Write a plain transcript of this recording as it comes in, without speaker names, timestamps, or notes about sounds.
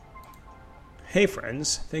Hey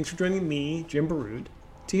friends, thanks for joining me, Jim Baroud,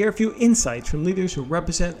 to hear a few insights from leaders who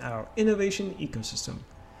represent our innovation ecosystem.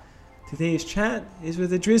 Today's chat is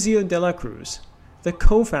with Edrizio De La Cruz, the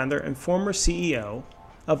co-founder and former CEO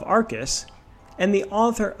of Arcus and the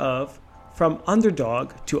author of From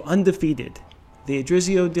Underdog to Undefeated, the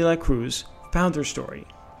Edrizio De La Cruz founder story.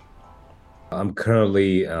 I'm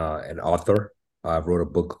currently an author. I wrote a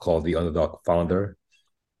book called The Underdog Founder,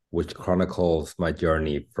 which chronicles my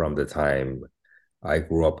journey from the time I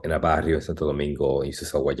grew up in a barrio in Santo Domingo and used to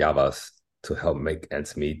sell guayabas to help make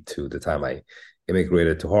ends meet to the time I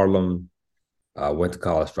immigrated to Harlem, went to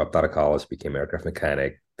college, dropped out of college, became an aircraft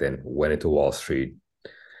mechanic, then went into Wall Street,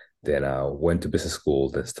 then went to business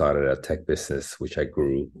school, then started a tech business, which I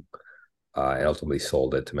grew and ultimately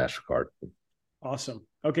sold it to Mastercard. Awesome.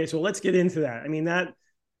 Okay, so let's get into that. I mean, that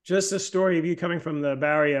just a story of you coming from the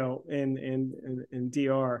barrio in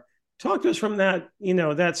DR. Talk to us from that,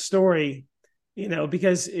 that story,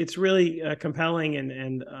 because it's really compelling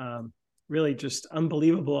and really just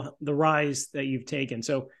unbelievable the rise that you've taken.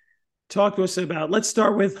 So, talk to us about. Let's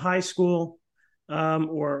start with high school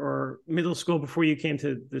or middle school before you came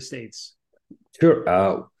to the States. Sure.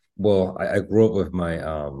 Well, I grew up with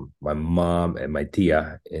my mom and my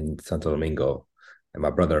tia in Santo Domingo, and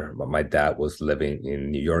my brother. My dad was living in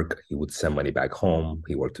New York. He would send money back home.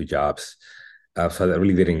 He worked two jobs, so I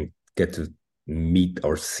really didn't get to meet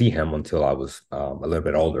or see him until I was a little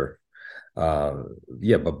bit older.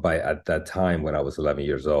 Yeah, but by at that time when I was 11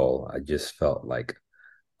 years old, I just felt like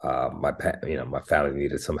my family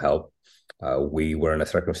needed some help. We were in a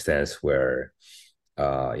circumstance where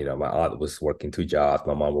my aunt was working two jobs,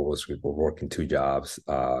 my mom were working two jobs,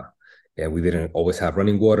 and we didn't always have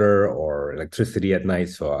running water or electricity at night.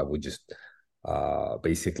 So I would just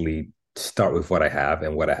basically start with what I have,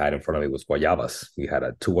 and what I had in front of me was guayabas. We had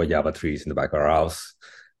two guayaba trees in the back of our house.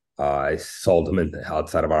 I sold them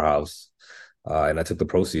outside of our house, and I took the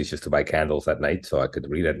proceeds just to buy candles at night so I could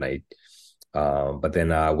read at night. But then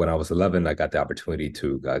when I was 11, I got the opportunity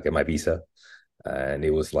to get my visa, and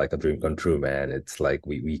it was like a dream come true, man. It's like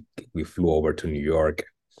we flew over to New York,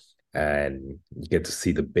 and you get to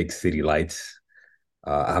see the big city lights.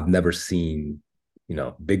 I've never seen,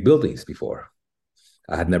 big buildings before.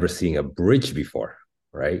 I had never seen a bridge before,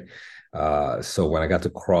 right? So when I got to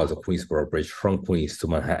cross the Queensboro Bridge from Queens to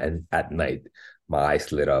Manhattan at night, my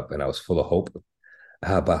eyes lit up and I was full of hope.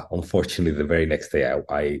 But unfortunately, the very next day,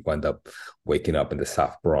 I wound up waking up in the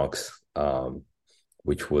South Bronx,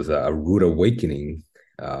 which was a rude awakening.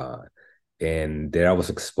 And there I was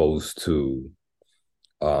exposed to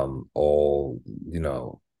all,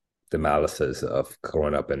 the malices of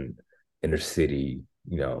growing up in inner city,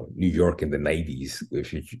 New York in the 90s,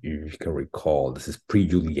 if you can recall. This is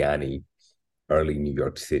pre-Giuliani, early New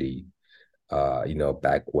York City,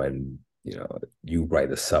 back when, you ride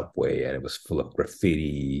the subway and it was full of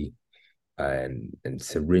graffiti and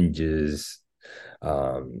syringes.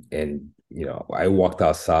 I walked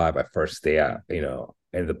outside my first day out,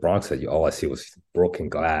 in the Bronx, all I see was broken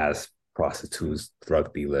glass, prostitutes,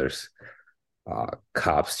 drug dealers,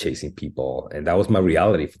 cops chasing people. And that was my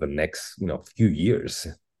reality for the next, few years.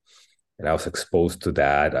 And I was exposed to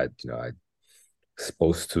that. I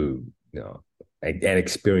exposed to, and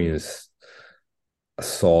experienced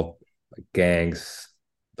assault, gangs,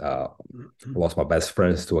 uh, lost my best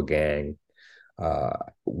friends to a gang,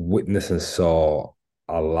 witnessed and saw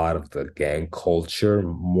a lot of the gang culture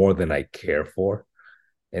more than I care for.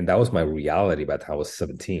 And that was my reality by the time I was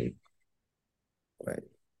 17. Right.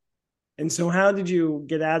 And so, how did you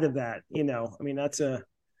get out of that? I mean, that's a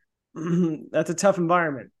that's a tough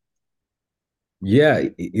environment. Yeah,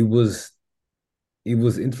 it was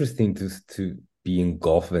interesting to be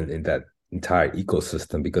engulfed in that entire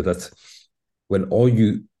ecosystem, because that's when all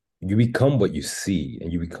you become what you see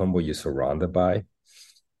and you become what you're surrounded by.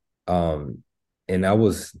 Um, and I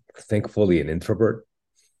was thankfully an introvert.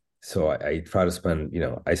 So I try to spend,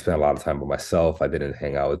 I spent a lot of time by myself. I didn't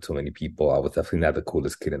hang out with too many people. I was definitely not the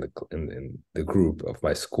coolest kid in the group of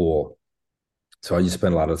my school. So I just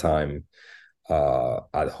spent a lot of time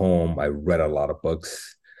at home. I read a lot of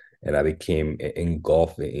books, and I became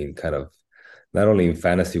engulfed in kind of not only in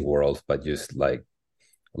fantasy worlds, but just like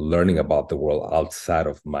learning about the world outside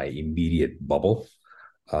of my immediate bubble.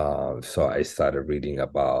 So I started reading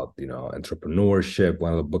about, entrepreneurship.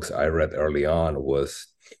 One of the books I read early on was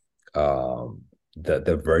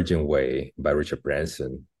the Virgin Way by Richard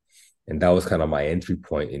Branson, and that was kind of my entry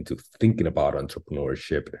point into thinking about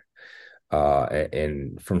entrepreneurship.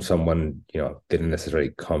 And from someone, didn't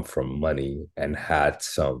necessarily come from money and had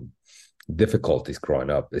some difficulties growing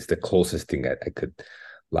up. It's the closest thing I could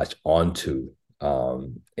latch onto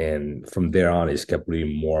And from there on, I just kept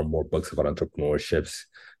reading more and more books about entrepreneurships.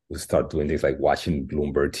 We start doing things like watching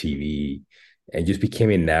Bloomberg TV, and just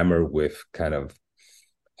became enamored with kind of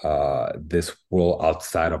this world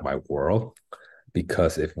outside of my world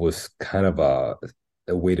because it was kind of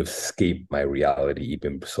a way to escape my reality,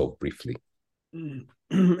 even so briefly. Mm.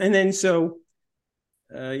 And then so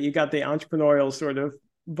you got the entrepreneurial sort of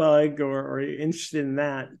bug or interested in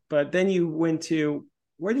that, but then you went to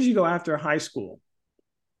where did you go after high school?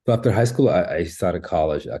 So after high school, I started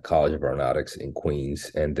college at College of Aeronautics in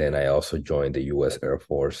Queens, and then I also joined the U.S. Air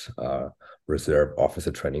Force Reserve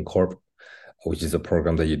Officer Training Corps, which is a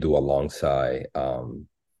program that you do alongside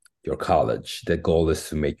your college. The goal is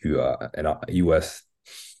to make you a U.S.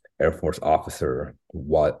 Air Force officer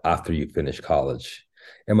while after you finish college.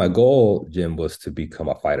 And my goal, Jim, was to become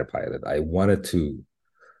a fighter pilot. I wanted to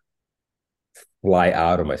fly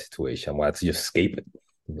out of my situation. I wanted to just escape it.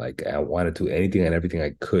 Like I wanted to anything and everything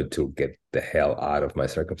I could to get the hell out of my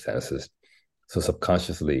circumstances. So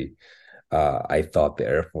subconsciously, I thought the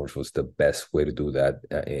Air Force was the best way to do that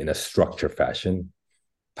in a structured fashion.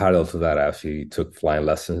 Parallel to that, I actually took flying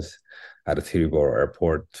lessons at a Teterboro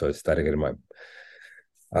airport. So I started getting my,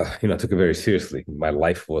 I took it very seriously. My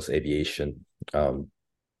life was aviation.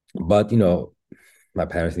 But my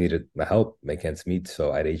parents needed my help, make ends meet.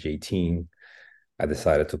 So at age 18, I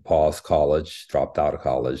decided to pause college, dropped out of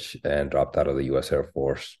college, and dropped out of the U.S. Air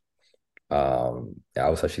Force. I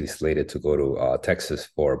was actually slated to go to Texas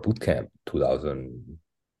for boot camp, 2000,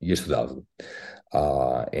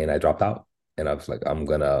 and I dropped out. And I was like, I'm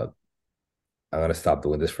gonna stop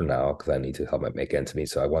doing this for now because I need to help make ends meet.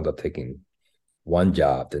 So I wound up taking one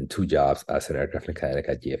job, then two jobs as an aircraft mechanic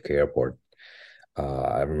at JFK Airport.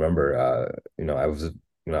 I remember,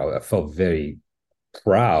 I felt very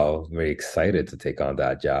proud, very excited to take on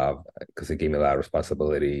that job because it gave me a lot of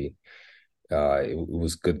responsibility. It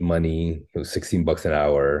was good money. It was $16 an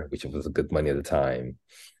hour, which was good money at the time.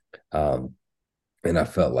 Um, and I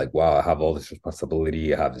felt like, wow, I have all this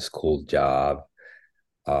responsibility. I have this cool job.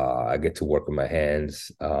 I get to work with my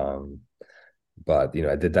hands. But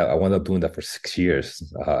I did that. I wound up doing that for 6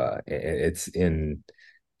 years. It's in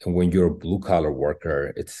and when you're a blue collar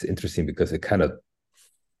worker, it's interesting because it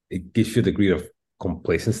gives you a degree of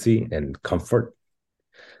complacency and comfort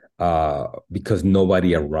because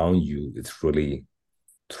nobody around you is really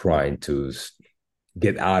trying to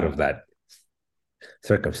get out of that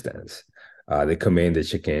circumstance. They come in, they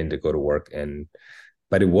check in, they go to work,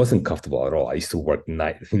 but it wasn't comfortable at all. I used to work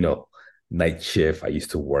night shift. I used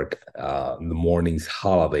to work in the mornings,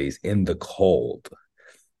 holidays in the cold.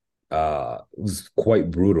 It was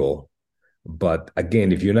quite brutal. But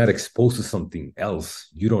again, if you're not exposed to something else,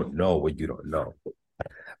 you don't know what you don't know.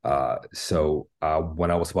 So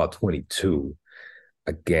when I was about 22,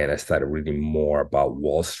 again, I started reading more about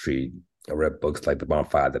Wall Street. I read books like The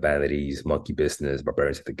Bonfire of the Vanities, Monkey Business,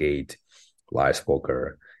 Barbarians at the Gate, Liar's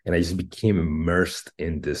Poker. And I just became immersed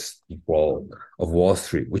in this world of Wall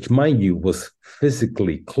Street, which, mind you, was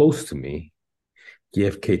physically close to me.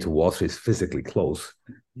 JFK to Wall Street is physically close,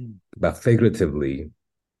 but figuratively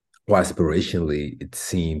or aspirationally, it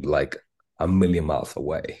seemed like a million miles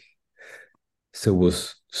away. So it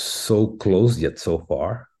was so close yet so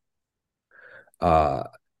far. Uh,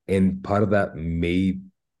 and part of that made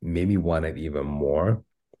me want it even more.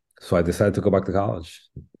 So I decided to go back to college.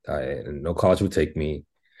 No college would take me.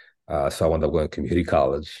 So I wound up going to community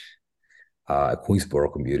college,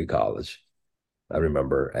 Queensboro Community College. I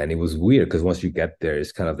remember. And it was weird because once you get there,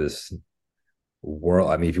 it's kind of this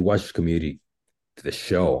world. I mean, if you watch Community, the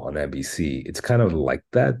show on NBC, it's kind of like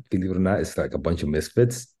that, believe it or not. It's like a bunch of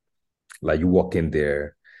misfits. Like you walk in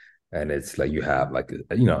there and it's like you have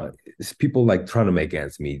it's people like trying to make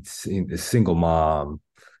ends meet, a single mom,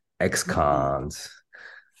 ex-cons,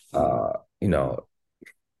 uh, you know,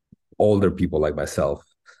 older people like myself,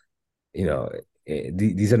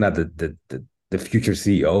 these are not the future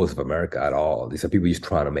CEOs of America at all. These are people just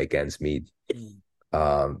trying to make ends meet.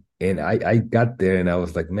 And I got there and I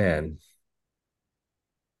was like, man,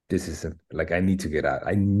 this is like I need to get out.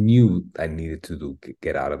 I knew I needed to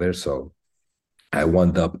get out of there. So I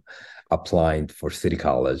wound up applying for City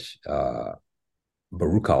College,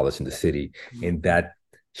 Baruch College in the city, and that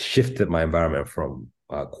shifted my environment from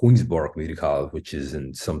Queensboro Community College, which is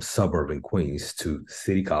in some suburb in Queens, to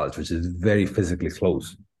City College, which is very physically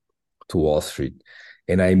close to Wall Street.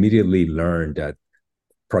 And I immediately learned that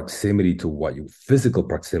physical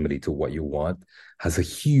proximity to what you want has a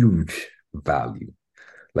huge value.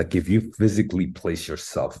 Like if you physically place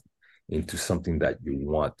yourself into something that you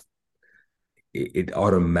want, it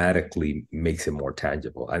automatically makes it more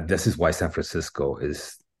tangible. And this is why San Francisco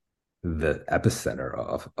is the epicenter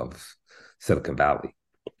of Silicon Valley.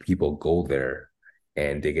 People go there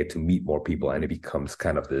and they get to meet more people, and it becomes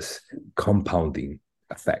kind of this compounding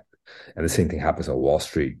effect. And the same thing happens on Wall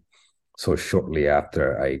Street. So shortly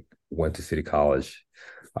after I went to City College,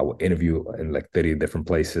 I would interview in like 30 different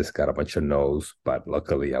places, got a bunch of no's, but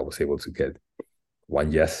luckily I was able to get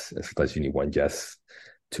one yes. Sometimes you need one yes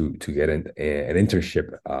to get an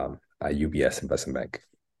internship at UBS Investment Bank.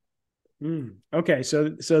 Okay, so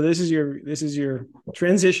this is your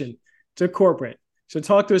transition to corporate. So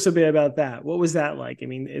talk to us a bit about that. What was that like? I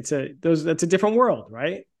mean, that's a different world,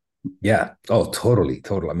 right? Yeah. Oh, totally,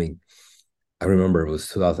 totally. I mean, I remember it was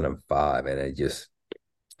 2005, and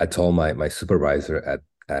I told my supervisor at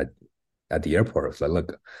at the airport, I was like,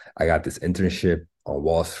 look, I got this internship on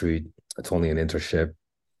Wall Street. It's only an internship,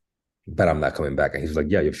 but I'm not coming back. And he's like,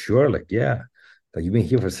 yeah, you're sure? Like, yeah. Like you've been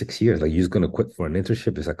here for 6 years. Like you're just gonna quit for an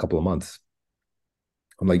internship? It's a couple of months.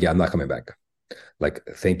 I'm like, yeah, I'm not coming back. Like,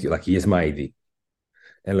 thank you. Like, here's my ID.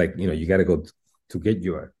 And like, you got to go to get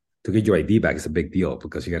your ID back. It's a big deal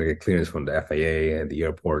because you got to get clearance from the FAA and the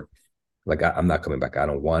airport. Like, I'm not coming back. I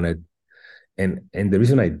don't want it. And the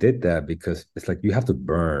reason I did that because it's like you have to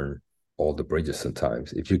burn all the bridges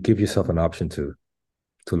sometimes. If you give yourself an option to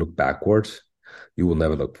look backwards, you will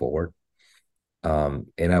never look forward. And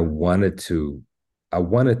I wanted to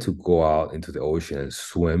go out into the ocean and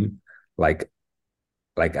swim like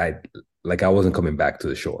like I like I wasn't coming back to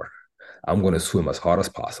the shore. I'm gonna swim as hard as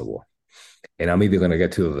possible, and I'm either gonna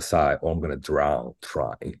get to the other side or I'm gonna drown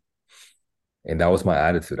trying. And that was my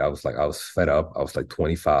attitude. I was fed up. I was like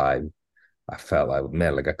 25. I felt like,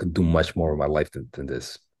 man, like I could do much more with my life than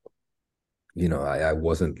this. I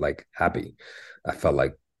wasn't like happy. I felt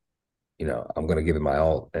like, I'm gonna give it my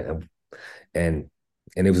all. And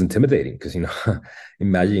and it was intimidating because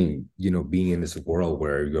imagine being in this world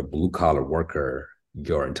where you're a blue collar worker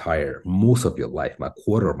your entire most of your life, my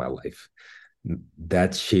quarter of my life,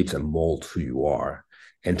 that shapes and molds who you are,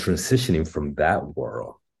 and transitioning from that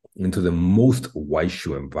world into the most white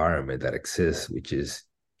shoe environment that exists, which is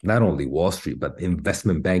not only Wall Street but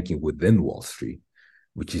investment banking within Wall Street,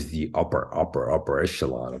 which is the upper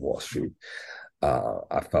echelon of Wall Street.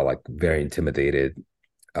 I felt like very intimidated.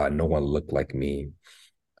 No one looked like me.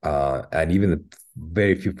 And even the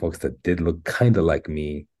very few folks that did look kind of like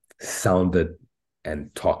me sounded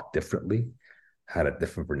and talked differently, had a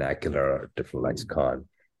different vernacular, different lexicon.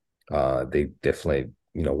 They definitely,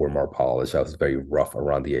 were more polished. I was very rough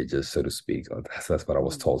around the edges, so to speak. That's what I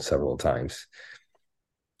was told several times.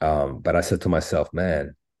 But I said to myself,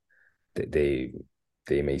 man, they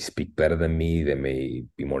they may speak better than me. They may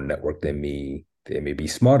be more networked than me. They may be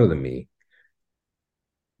smarter than me,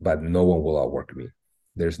 but no one will outwork me.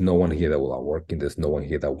 There's no one here that will outwork me. There's no one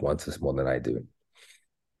here that wants this more than I do.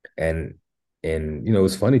 And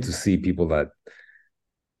it's funny to see people that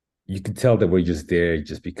you could tell that we're just there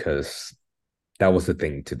just because that was the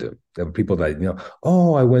thing to do. There were people that,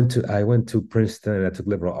 oh, I went to Princeton and I took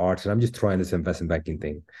liberal arts and I'm just trying this investment banking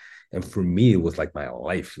thing. And for me, it was like my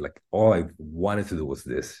life. Like all I wanted to do was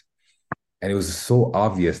this. And it was so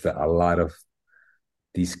obvious that a lot of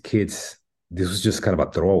these kids, this was just kind of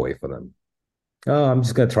a throwaway for them. Oh, I'm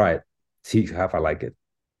just gonna try it, see how if I like it.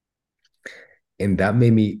 And that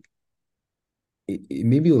made me it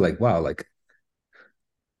made me like, wow, like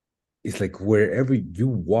it's like wherever you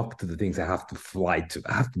walk to the things I have to fly to.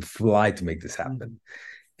 I have to fly to make this happen.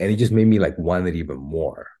 And it just made me like want it even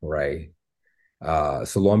more, right?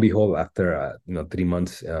 So lo and behold, after 3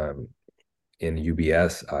 months in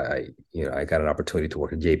UBS, I got an opportunity to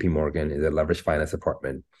work at JP Morgan in the leverage finance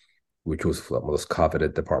department, which was one of the most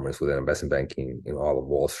coveted departments within investment banking in all of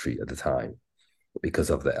Wall Street at the time because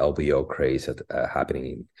of the LBO craze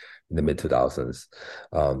happening in the mid 2000s.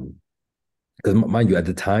 Because mind you, at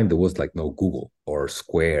the time there was like no Google or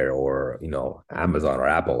Square or Amazon or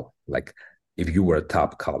Apple. Like if you were a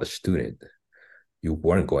top college student, you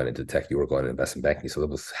weren't going into tech, you were going into investment banking. So it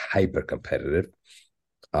was hyper competitive.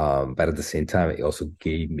 But at the same time, it also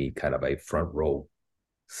gave me kind of a front row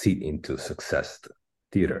seat into success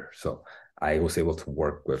theater. So I was able to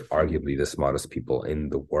work with arguably the smartest people in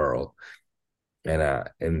the world.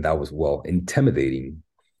 And that was intimidating,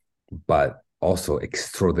 but also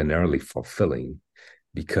extraordinarily fulfilling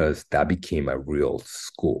because that became a real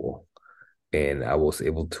school. And I was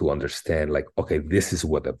able to understand, like, okay, this is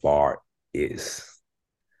what the bar is.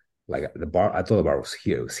 Like the bar, I thought the bar was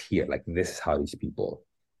here. It was here. Like, this is how these people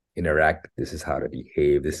interact. This is how they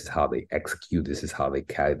behave. This is how they execute. This is how they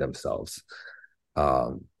carry themselves.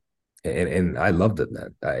 Um, and I loved it,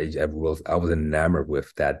 man. I was enamored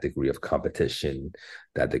with that degree of competition,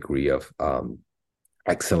 that degree of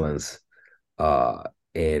excellence.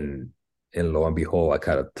 and lo and behold, I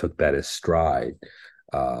kind of took that as stride,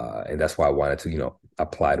 and that's why I wanted to,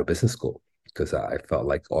 apply to business school because I felt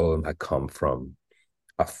like all of them had come from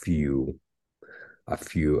a few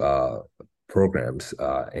programs,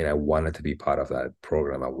 and I wanted to be part of that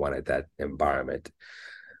program. I wanted that environment.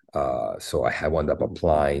 So I wound up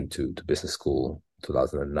applying to business school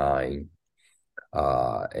 2009,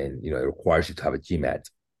 and it requires you to have a GMAT.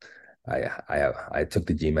 I took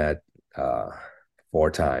the GMAT uh,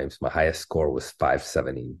 4 times. My highest score was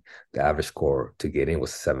 570. The average score to get in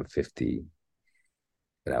was 750.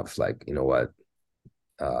 And I was like, you know what?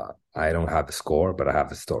 I don't have the score, but I have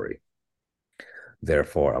the story.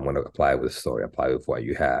 Therefore, I'm going to apply with the story, apply with what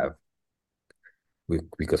you have,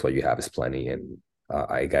 because what you have is plenty. And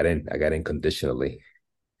I got in. I got in conditionally.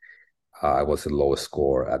 I was the lowest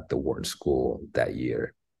score at the Wharton School that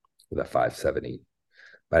year with a 570,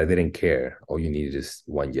 but I didn't care. All you needed is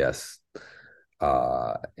one yes.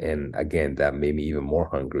 And again, that made me even more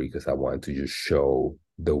hungry because I wanted to just show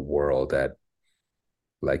the world that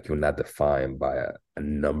like you're not defined by a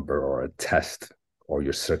number or a test or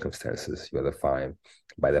your circumstances. You're defined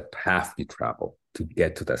by the path you travel to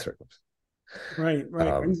get to that circumstance. Right,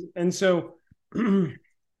 right. And so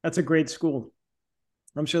that's a great school.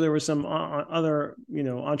 I'm sure there were some other,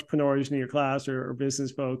 entrepreneurs in your class or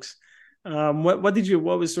business folks. What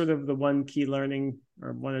was sort of the one key learning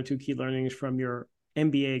or one or two key learnings from your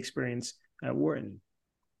MBA experience at Wharton?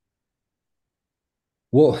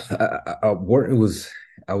 Well, Wharton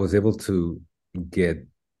I was able to get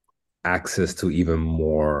access to even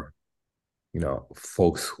more,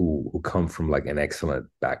 folks who come from like an excellent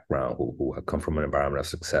background, who have come from an environment of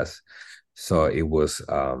success. So it was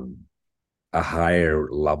a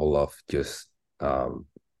higher level of just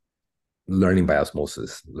learning by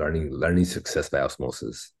osmosis, learning success by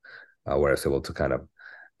osmosis, where I was able to kind of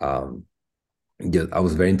I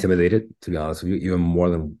was very intimidated, to be honest with you, even more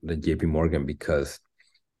than the JP Morgan, because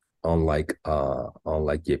unlike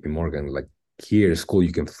JP Morgan, like here at school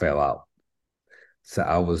you can fail out. So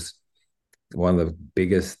I was one of the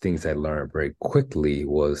biggest things I learned very quickly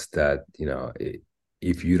was that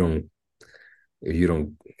if you don't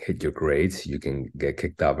hit your grades, you can get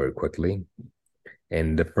kicked out very quickly.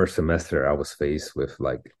 And the first semester, I was faced with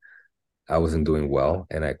like I wasn't doing well,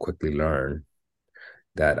 and I quickly learned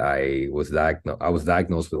that I was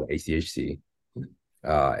diagnosed with ADHD,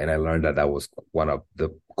 and I learned that was one of the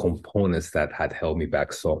components that had held me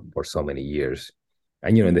back for so many years.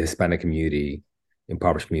 And in the Hispanic community,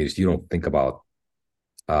 impoverished communities, you don't think about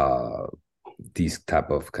these type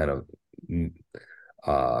of kind of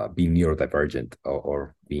being neurodivergent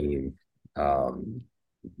or being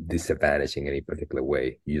disadvantaged in any particular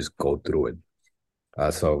way. You just go through it.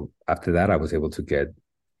 So after that, I was able to get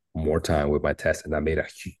more time with my test, and that made a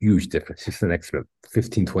huge difference. Just an extra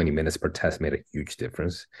 15, 20 minutes per test made a huge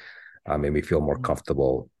difference. Made me feel more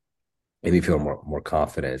comfortable, made me feel more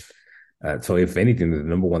confident. So if anything, the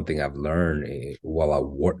number one thing I've learned while at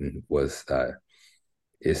Wharton is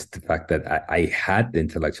the fact that I had the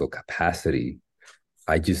intellectual capacity.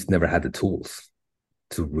 I just never had the tools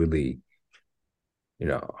to really,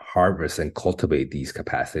 harvest and cultivate these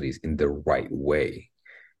capacities in the right way.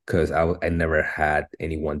 Because I never had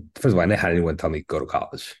anyone, first of all, I never had anyone tell me to go to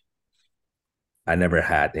college. I never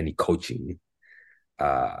had any coaching.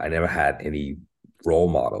 I never had any role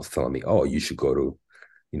models telling me, oh, you should go to,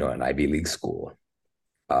 an Ivy League school.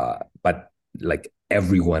 But like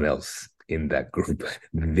everyone else in that group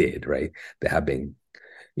did, right? They have been,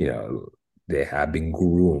 they have been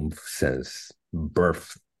groomed since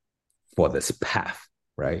birth for this path,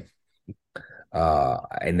 right?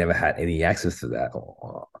 I never had any access to that.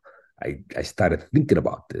 I started thinking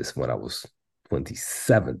about this when I was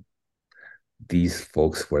 27. These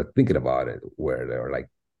folks were thinking about it where they were like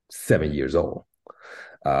 7 years old.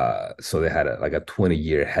 So they had like a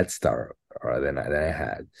 20-year head start than I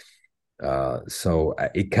had. So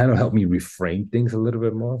it kind of helped me reframe things a little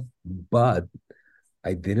bit more, but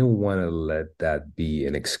I didn't want to let that be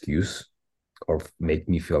an excuse or make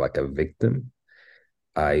me feel like a victim.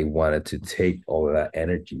 I wanted to take all of that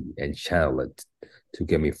energy and channel it to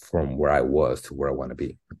get me from where I was to where I want to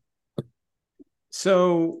be.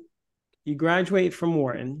 So you graduate from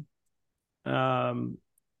Wharton. What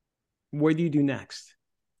do you do next?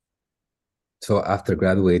 So after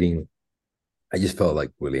graduating, I just felt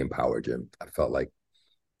like really empowered, Jim. I felt like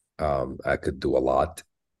I could do a lot.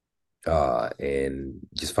 And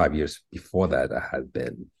just 5 years before that, I had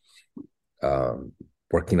been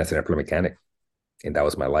working as an airplane mechanic, and that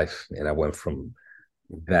was my life. And I went from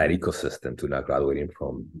that ecosystem to now graduating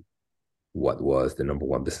from what was the number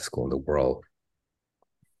one business school in the world.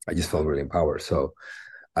 I just felt really empowered. So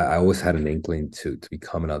I always had an inkling to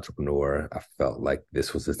become an entrepreneur. I felt like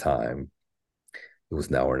this was the time. It was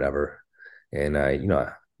now or never. And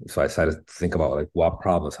so I decided to think about like what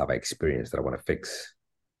problems have I experienced that I want to fix.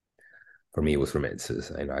 For me, it was remittances.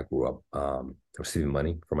 I grew up receiving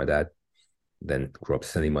money from my dad, then grew up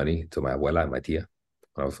sending money to my abuela and my tia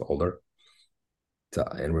when I was older.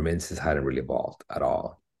 And remittances hadn't really evolved at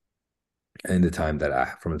all. And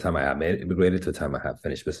from the time I had immigrated to the time I had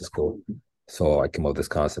finished business school. So I came up with this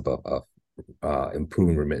concept of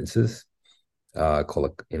improving remittances. Started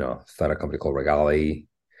a company called Regali,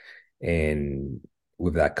 and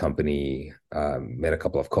with that company, met a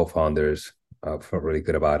couple of co-founders. Felt really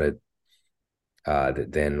good about it.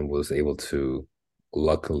 That then was able to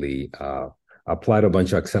luckily apply to a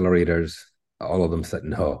bunch of accelerators. All of them said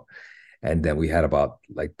no, and then we had about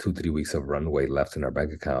like 2 3 weeks of runway left in our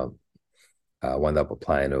bank account. Wound up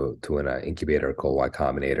applying to an incubator called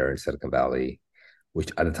Ycombinator in Silicon Valley,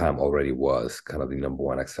 which at the time already was kind of the number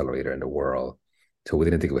one accelerator in the world. So we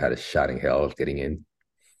didn't think we had a shot in hell of getting in.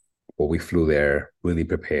 But we flew there, really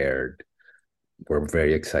prepared. We're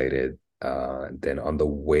very excited. Then on the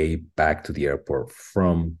way back to the airport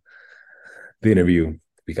from the interview,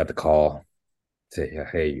 we got the call, say,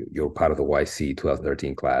 hey, you're part of the YC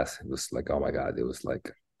 2013 class. It was like, oh my God, it was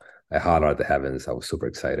like I hollered at the heavens. I was super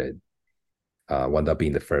excited. Wound up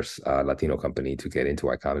being the first Latino company to get into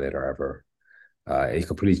Y Combinator ever. It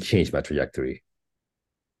completely changed my trajectory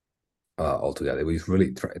altogether. It was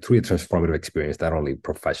really, truly a transformative experience, not only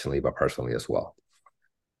professionally, but personally as well.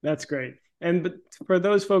 That's great. And but for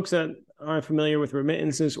those folks that aren't familiar with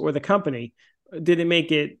remittances or the company, did it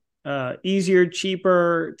make it easier,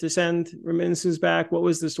 cheaper to send remittances back? What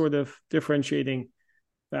was the sort of differentiating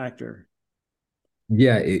factor?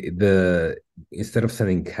 Yeah, the instead of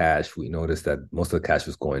sending cash, we noticed that most of the cash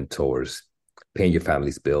was going towards paying your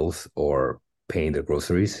family's bills or paying their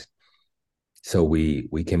groceries. So we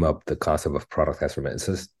came up with the concept of product as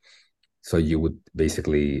remittances. So you would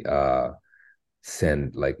basically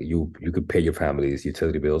send like you could pay your family's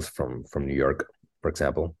utility bills from New York, for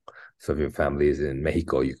example. So if your family is in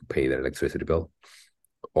Mexico, you could pay their electricity bill,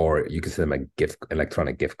 or you can send them a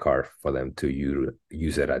electronic gift card for them to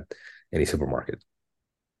use it at any supermarket.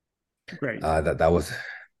 Great. That was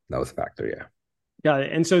a factor, yeah. Got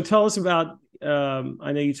it. And so tell us about,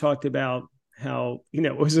 I know you talked about how,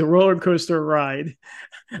 it was a roller coaster ride.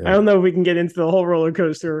 I Yeah, don't know if we can get into the whole roller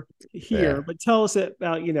coaster here, yeah. but tell us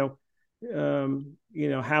about, how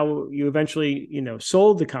you eventually,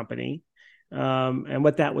 sold the company, and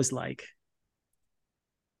what that was like.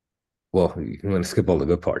 Well, you want to skip all the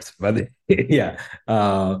good parts, but yeah,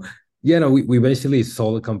 yeah. No, we eventually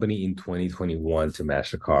sold the company in 2021 to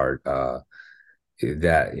Mastercard.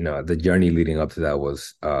 That the journey leading up to that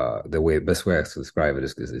was the best way I to describe it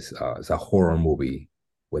is it's a horror movie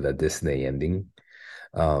with a Disney ending.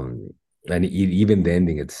 And even the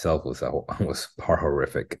ending itself was part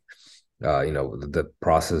horrific. The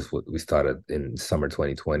process we started in summer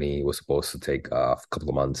 2020 was supposed to take a couple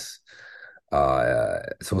of months.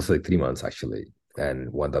 It's supposed to take 3 months actually,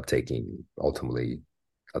 and wound up taking ultimately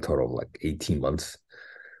a total of like 18 months.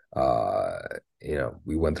 Uh,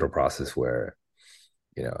 we went through a process where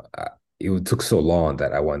it took so long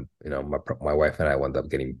that my wife and I wound up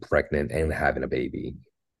getting pregnant and having a baby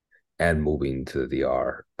and moving to the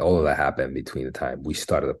DR. All of that happened between the time we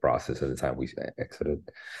started the process and the time we exited.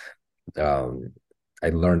 Um, I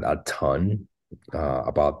learned a ton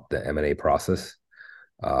about the M&A process.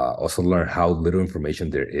 Also learned how little information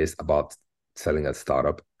there is about selling a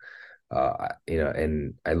startup.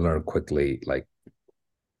 And I learned quickly like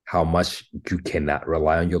how much you cannot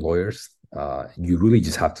rely on your lawyers. You really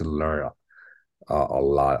just have to learn a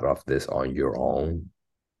lot of this on your own.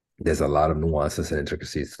 There's a lot of nuances and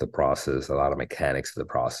intricacies to the process, a lot of mechanics to the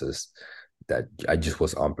process that I just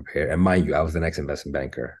was unprepared. And mind you, I was the next investment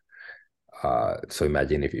banker. So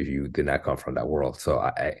imagine if you did not come from that world. So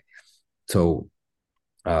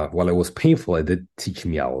while it was painful, it did teach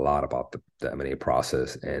me a lot about the M&A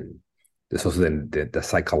process. And this was then the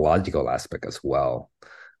psychological aspect as well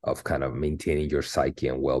of kind of maintaining your psyche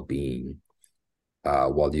and well-being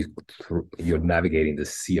while you're navigating the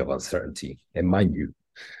sea of uncertainty. And mind you,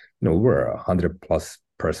 we were 100+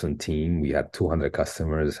 person team. We had 200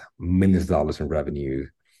 customers, millions of dollars in revenue.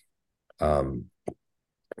 Um,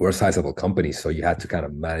 we're a sizable company, so you had to kind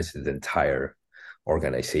of manage the entire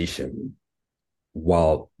organization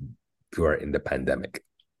while we were in the pandemic.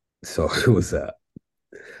 So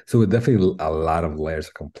it definitely a lot of layers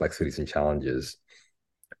of complexities and challenges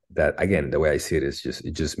that, again, the way I see it is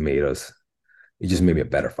it just made me a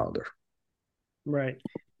better founder. Right.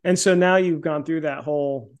 And so now you've gone through that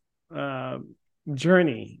whole uh,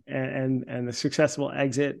 journey and the successful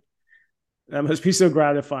exit. That must be so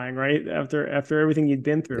gratifying, right? After everything you'd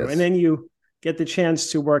been through, and Yes. then you get the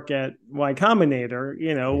chance to work at Y Combinator,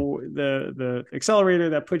 the accelerator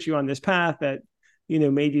that put you on this path that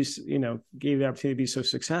made you gave you the opportunity to be so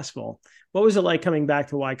successful. What was it like coming back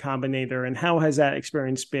to Y Combinator, and how has that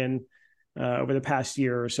experience been over the past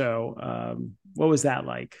year or so? What was that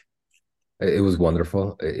like? It was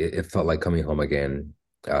wonderful. It felt like coming home again.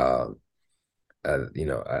 Uh,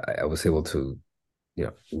 I was able to,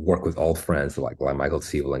 work with old friends like Michael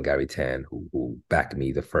Siebel and Gary Tan, who backed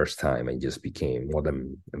me the first time and just became more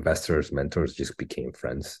than investors, mentors, just became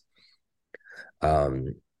friends.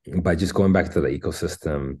 Um, by just going back to the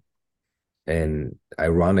ecosystem and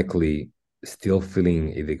ironically still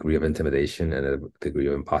feeling a degree of intimidation and a degree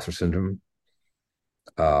of imposter syndrome.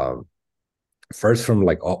 Um, First from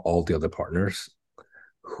like all the other partners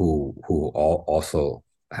who all also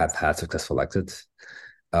have had successful exits.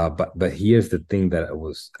 But here's the thing that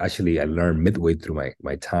I learned midway through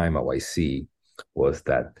my time at YC was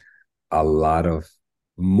that a lot of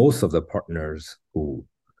most of the partners who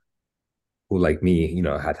like me,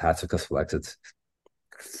 had successful exits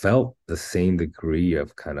felt the same degree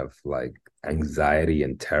of kind of like anxiety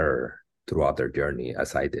and terror throughout their journey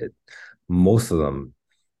as I did. Most of them,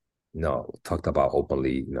 talked about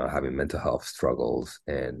openly, having mental health struggles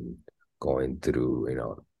and going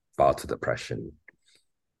through, bouts of depression.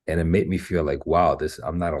 And it made me feel like, wow,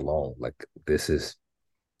 I'm not alone. Like this is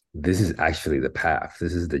actually the path.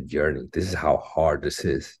 This is the journey. This is how hard this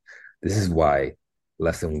is. This is why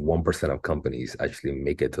less than 1% of companies actually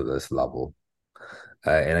make it to this level.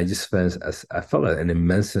 And I felt an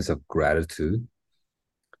immense sense of gratitude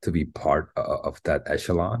to be part of that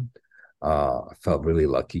echelon. I felt really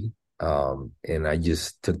lucky. And I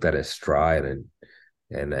just took that as stride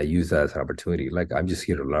and I used that as an opportunity. Like I'm just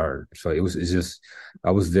here to learn. So it's just I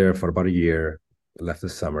was there for about a year, left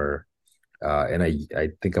this summer. And I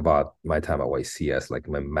think about my time at YC as like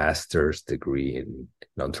my master's degree in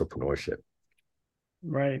entrepreneurship.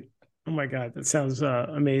 Right. Oh my God, that sounds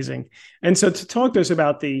amazing. And so to talk to us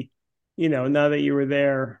about now that you were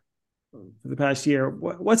there for the past year,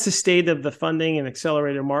 what's the state of the funding and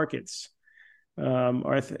accelerator markets?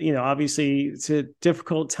 Or obviously it's a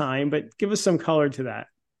difficult time, but give us some color to that.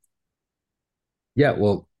 Yeah,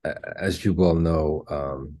 well, as you well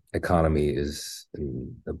know, economy is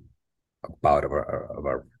in the about of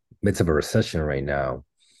our midst of a recession right now.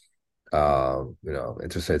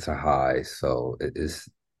 Interest rates are high, so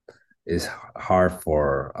it's hard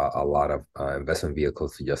for a lot of investment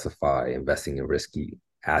vehicles to justify investing in risky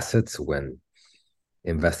assets when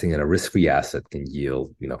investing in a risk-free asset can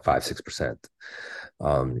yield 5-6%.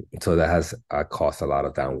 So that has caused a lot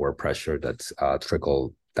of downward pressure that's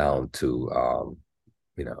trickled down to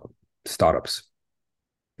you know startups.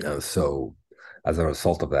 So as a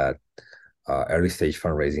result of that, early stage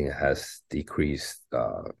fundraising has decreased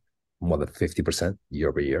more than 50% year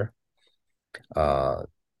over year. Uh,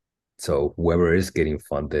 so whoever is getting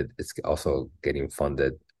funded is also getting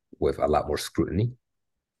funded with a lot more scrutiny.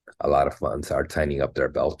 A lot of funds are tightening up their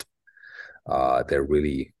belt. They're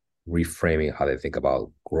really reframing how they think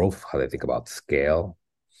about growth, how they think about scale.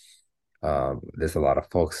 There's a lot of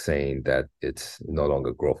folks saying that it's no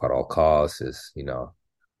longer growth at all costs, is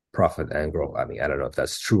profit and growth. I mean, I don't know if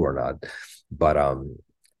that's true or not, but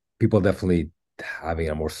people definitely having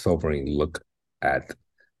a more sobering look at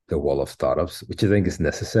the wall of startups, which I think is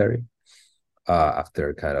necessary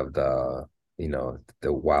after kind of the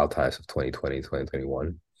wild times of 2020,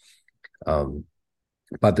 2021. Um,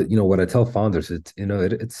 but what I tell founders,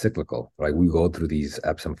 it's cyclical. Like we go through these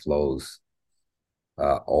ebbs and flows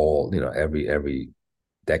all every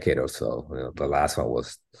decade or so. The last one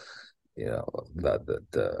was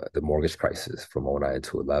the mortgage crisis from 09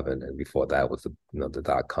 to 11, and before that was the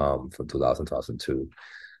dot-com from 2000 2002.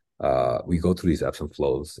 We go through these ebbs and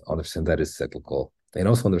flows, understand that it's cyclical, and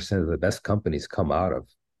also understand that the best companies come out of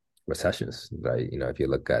recessions, right? If you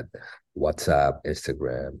look at WhatsApp,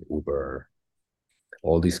 Instagram, Uber,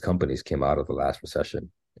 all these companies came out of the last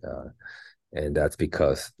recession. And that's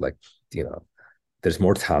because there's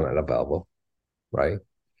more talent available, right?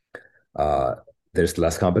 Uh, there's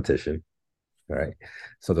less competition, right?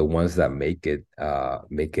 So the ones that make it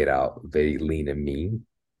out very lean and mean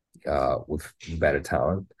with better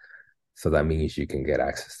talent. So that means you can get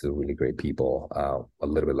access to really great people, a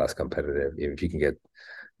little bit less competitive. If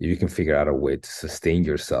you can figure out a way to sustain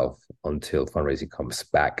yourself until fundraising comes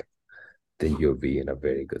back, then you'll be in a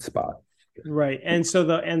very good spot. Right. And so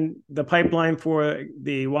the pipeline for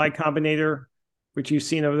the Y Combinator, which you've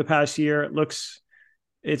seen over the past year, it looks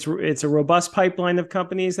it's a robust pipeline of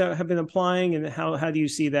companies that have been applying, and how do you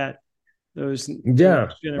see that the Yeah,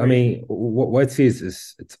 next I generation? mean, what it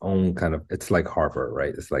is its own kind of. It's like Harvard,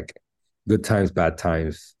 right? It's like good times, bad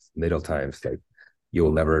times, middle times. Like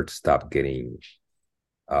you'll never stop getting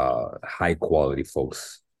high quality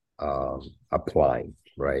folks applying,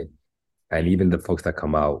 right? And even the folks that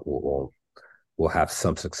come out will have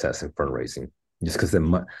some success in fundraising, just because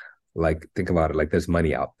like think about it, like there's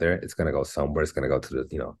money out there. It's gonna go somewhere. It's gonna go to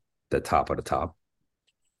the the top of the top.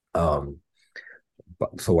 Um,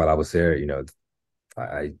 but so while I was there,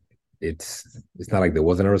 I it's not like there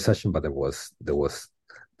wasn't a recession, but there was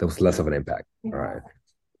less of an impact. All right.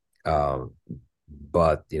 Um,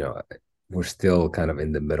 but we're still kind of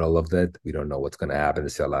in the middle of that. We don't know what's going to happen.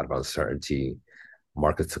 There's still a lot of uncertainty.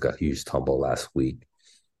 Markets took a huge tumble last week,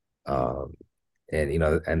 um, and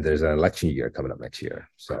and there's an election year coming up next year,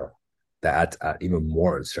 so that even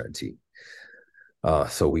more uncertainty.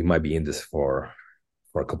 So we might be in this for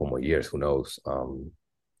a couple more years. Who knows?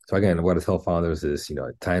 So again, what I tell founders is,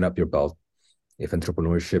 tying up your belt. If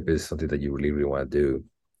entrepreneurship is something that you really, really want to do,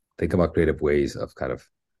 think about creative ways of kind of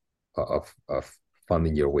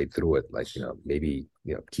funding your way through it. Like, maybe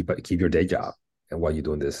keep your day job, and while you're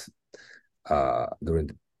doing this,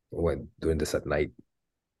 when doing this at night,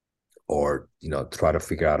 or try to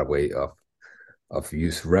figure out a way of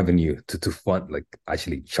use revenue to fund, like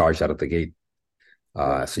actually charge out of the gate.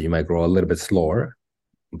 Right. So you might grow a little bit slower,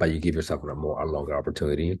 but you give yourself a longer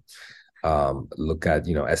opportunity. Look at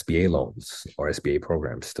SBA loans or SBA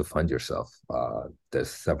programs to fund yourself. There's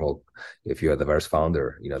several. If you're a diverse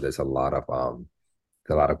founder, there's a lot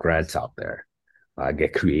of grants out there.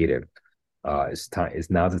 Get creative. It's time. It's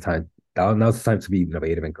now the time. Now's the time to be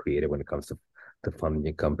innovative and creative when it comes to funding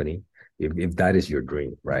your company. If that is your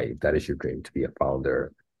dream, right? If that is your dream to be a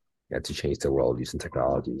founder and to change the world using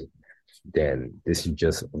technology, then this is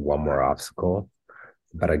just one more obstacle.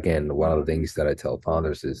 But again, one of the things that I tell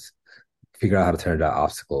founders is figure out how to turn that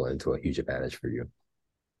obstacle into a huge advantage for you.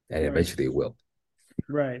 And Right. eventually it will.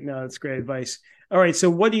 Right. No, that's great advice. All right. So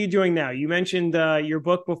what are you doing now? You mentioned your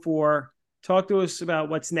book before. Talk to us about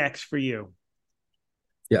what's next for you.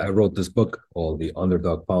 Yeah, I wrote this book called The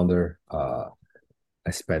Underdog Founder. I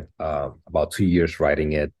spent about 2 years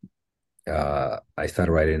writing it. I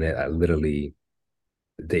started writing it at literally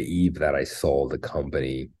the eve that I sold the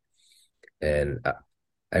company. And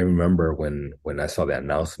I remember when I saw the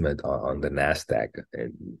announcement on the NASDAQ,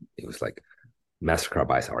 and it was like Mastercard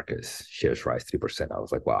buys Arcus, shares rise 3%. I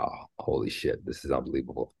was like, wow, holy shit, this is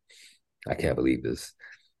unbelievable. I can't believe this.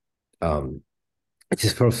 Um, I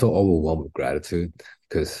just felt so overwhelmed with gratitude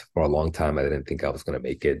because for a long time I didn't think I was going to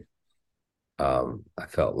make it. I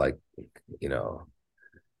felt like, you know,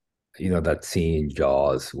 that scene in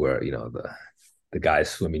Jaws where the guy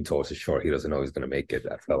swimming towards the shore, he doesn't know he's going to make it.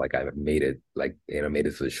 I felt like I made it, like made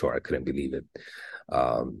it to the shore. I couldn't believe it.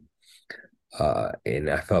 Um, and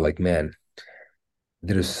I felt like, man,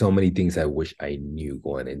 there's so many things I wish I knew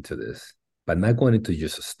going into this, but not going into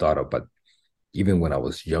just a startup, but even when I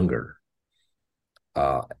was younger.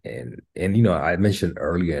 And I mentioned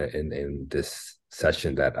earlier in this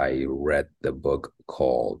session that I read the book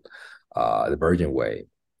called The Virgin Way,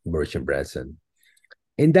 Merchant Branson.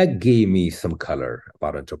 And that gave me some color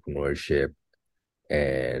about entrepreneurship,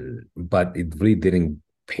 and but it really didn't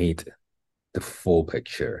paint the full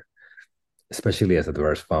picture, especially as a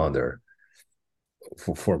diverse founder.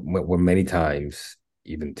 For when many times,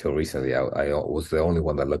 even till recently, I was the only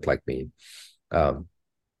one that looked like me. Um,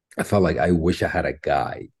 I felt like I wish I had a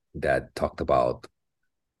guy that talked about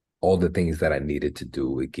all the things that I needed to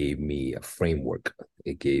do. It gave me a framework.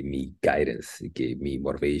 It gave me guidance. It gave me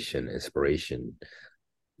motivation, inspiration,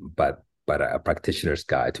 but a practitioner's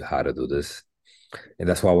guide to how to do this. And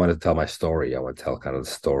that's why I want to tell my story. I want to tell kind of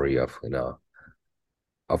the story of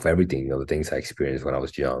of everything, the things I experienced when I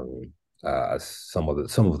was young. Some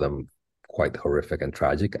of them quite horrific and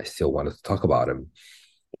tragic. I still wanted to talk about them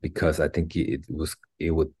because I think it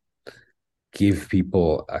would give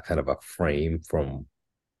people a kind of a frame from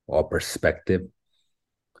or perspective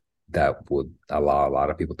that would allow a lot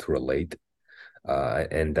of people to relate.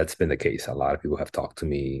 And that's been the case. A lot of people have talked to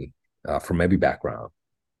me from every background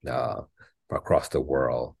uh, across the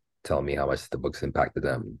world, telling me how much the books impacted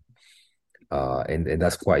them. And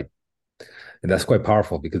that's quite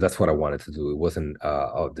powerful because that's what I wanted to do. It wasn't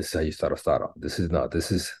oh, this is how you start a startup. This is not.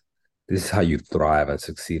 This is how you thrive and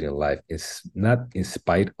succeed in life. It's not in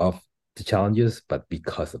spite of the challenges, but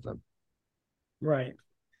because of them. Right.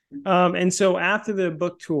 And so after the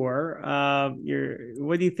book tour,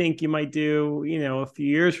 what do you think you might do, a few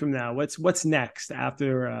years from now? What's next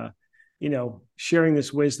after, sharing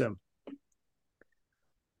this wisdom?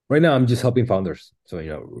 Right now, I'm just helping founders. So,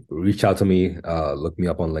 reach out to me, look me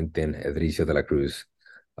up on LinkedIn, Edrizio De La Cruz.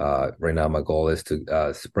 Right now, my goal is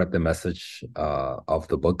to spread the message of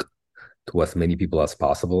the book to as many people as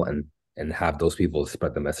possible, and have those people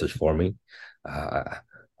spread the message for me. Uh,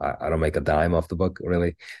 I don't make a dime off the book,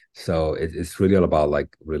 really. So it's really all about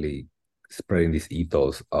like really spreading this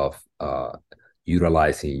ethos of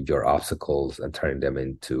utilizing your obstacles and turning them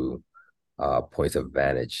into points of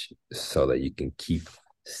advantage so that you can keep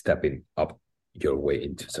stepping up your way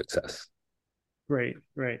into success. Great,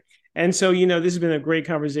 great. And so, this has been a great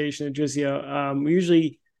conversation, Adrizio. We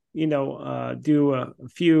usually, do a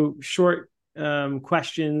few short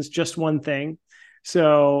questions, just one thing.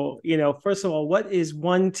 So, first of all, what is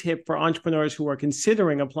one tip for entrepreneurs who are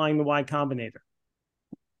considering applying the Y Combinator?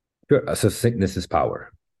 Sure. So sickness is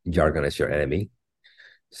power. Jargon is your enemy.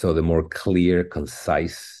 So the more clear,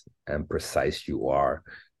 concise, and precise you are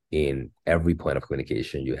in every point of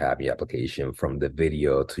communication you have in your application, from the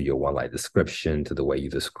video to your one-line description to the way you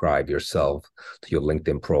describe yourself to your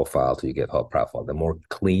LinkedIn profile to your GitHub profile, the more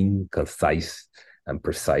clean, concise, and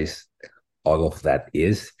precise all of that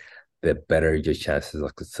is, the better your chances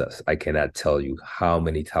of success. I cannot tell you how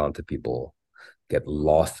many talented people get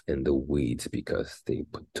lost in the weeds because they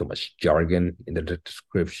put too much jargon in the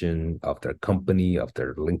description of their company, of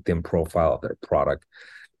their LinkedIn profile, of their product,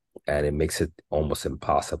 and it makes it almost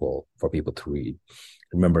impossible for people to read.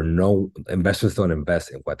 Remember, no investors don't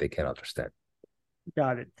invest in what they can't understand.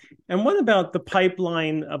 Got it. And what about the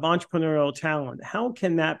pipeline of entrepreneurial talent? How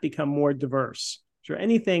can that become more diverse? Is there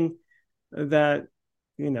anything that,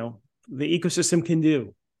 the ecosystem can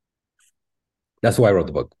do? That's why I wrote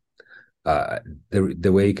the book.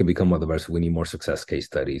 The way it can become more diverse, we need more success case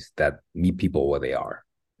studies that meet people where they are.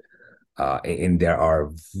 And there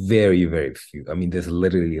are very, very few. I mean, there's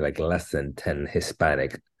literally like less than 10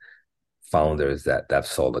 Hispanic founders that have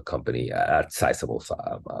sold a company at sizable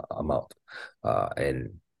amount.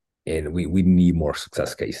 And we need more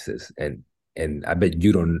success cases. And I bet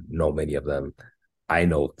you don't know many of them. I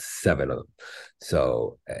know 7 of them.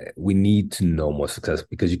 So we need to know more success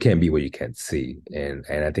because you can't be what you can't see. And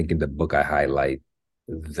I think in the book I highlight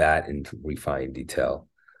that in refined detail.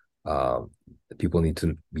 Um, People need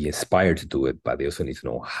to be inspired to do it, but they also need to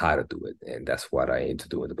know how to do it. And that's what I aim to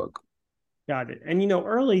do in the book. Got it. And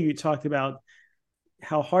earlier you talked about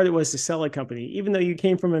how hard it was to sell a company, even though you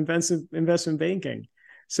came from investment banking.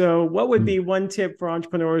 So, what would be one tip for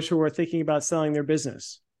entrepreneurs who are thinking about selling their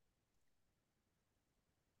business?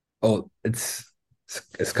 Oh, it's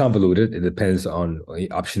convoluted. It depends on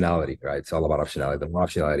optionality, right? It's all about optionality. The more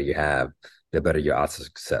optionality you have, the better your odds of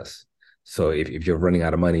success. So if you're running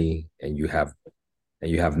out of money and you have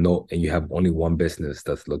only one business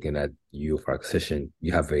that's looking at you for acquisition,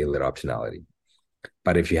 you have very little optionality.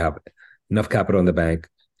 But if you have enough capital in the bank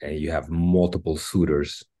and you have multiple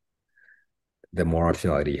suitors, the more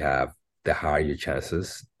optionality you have, the higher your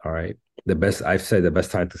chances. All right. The best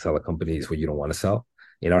time to sell a company is when you don't want to sell.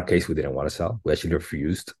 In our case, we didn't want to sell. We actually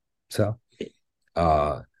refused to sell.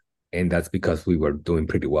 Uh, and that's because we were doing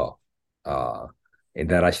pretty well. Uh, and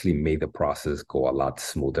that actually made the process go a lot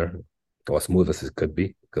smoother, go as smooth as it could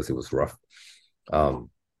be because it was rough. Um,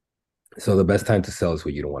 so the best time to sell is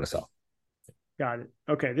when you don't want to sell. Got it.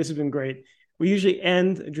 Okay, this has been great. We usually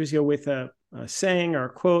end, Adrizio, with a saying or a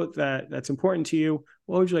quote that's important to you.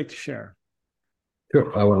 What would you like to share? Sure.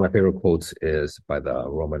 One of my favorite quotes is by the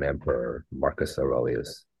Roman Emperor Marcus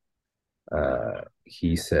Aurelius.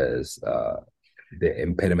 He says, the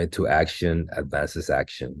impediment to action advances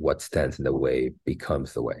action. What stands in the way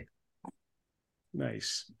becomes the way.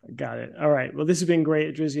 Nice. Got it. All right. Well, this has been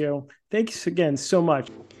great, Edrizio. Thanks again so much.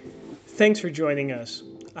 Thanks for joining us.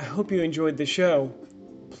 I hope you enjoyed the show.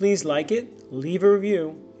 Please like it, leave a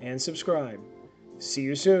review, and subscribe. See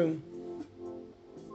you soon.